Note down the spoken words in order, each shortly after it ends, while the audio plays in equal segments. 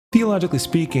Theologically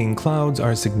speaking, clouds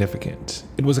are significant.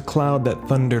 It was a cloud that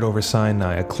thundered over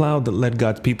Sinai, a cloud that led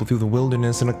God's people through the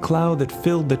wilderness, and a cloud that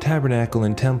filled the tabernacle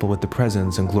and temple with the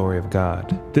presence and glory of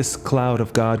God. This cloud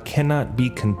of God cannot be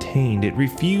contained. It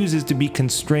refuses to be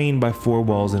constrained by four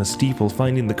walls and a steeple,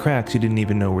 finding the cracks you didn't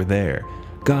even know were there.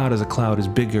 God as a cloud is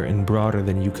bigger and broader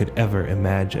than you could ever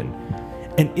imagine.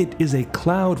 And it is a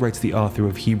cloud, writes the author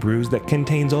of Hebrews, that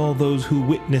contains all those who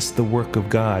witness the work of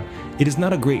God. It is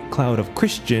not a great cloud of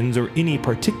Christians or any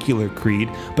particular creed,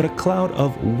 but a cloud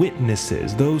of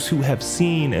witnesses, those who have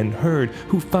seen and heard,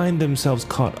 who find themselves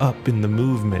caught up in the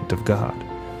movement of God.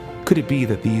 Could it be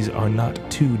that these are not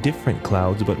two different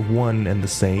clouds, but one and the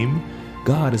same?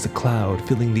 God is a cloud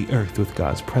filling the earth with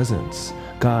God's presence.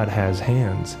 God has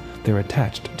hands. They're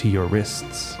attached to your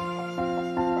wrists.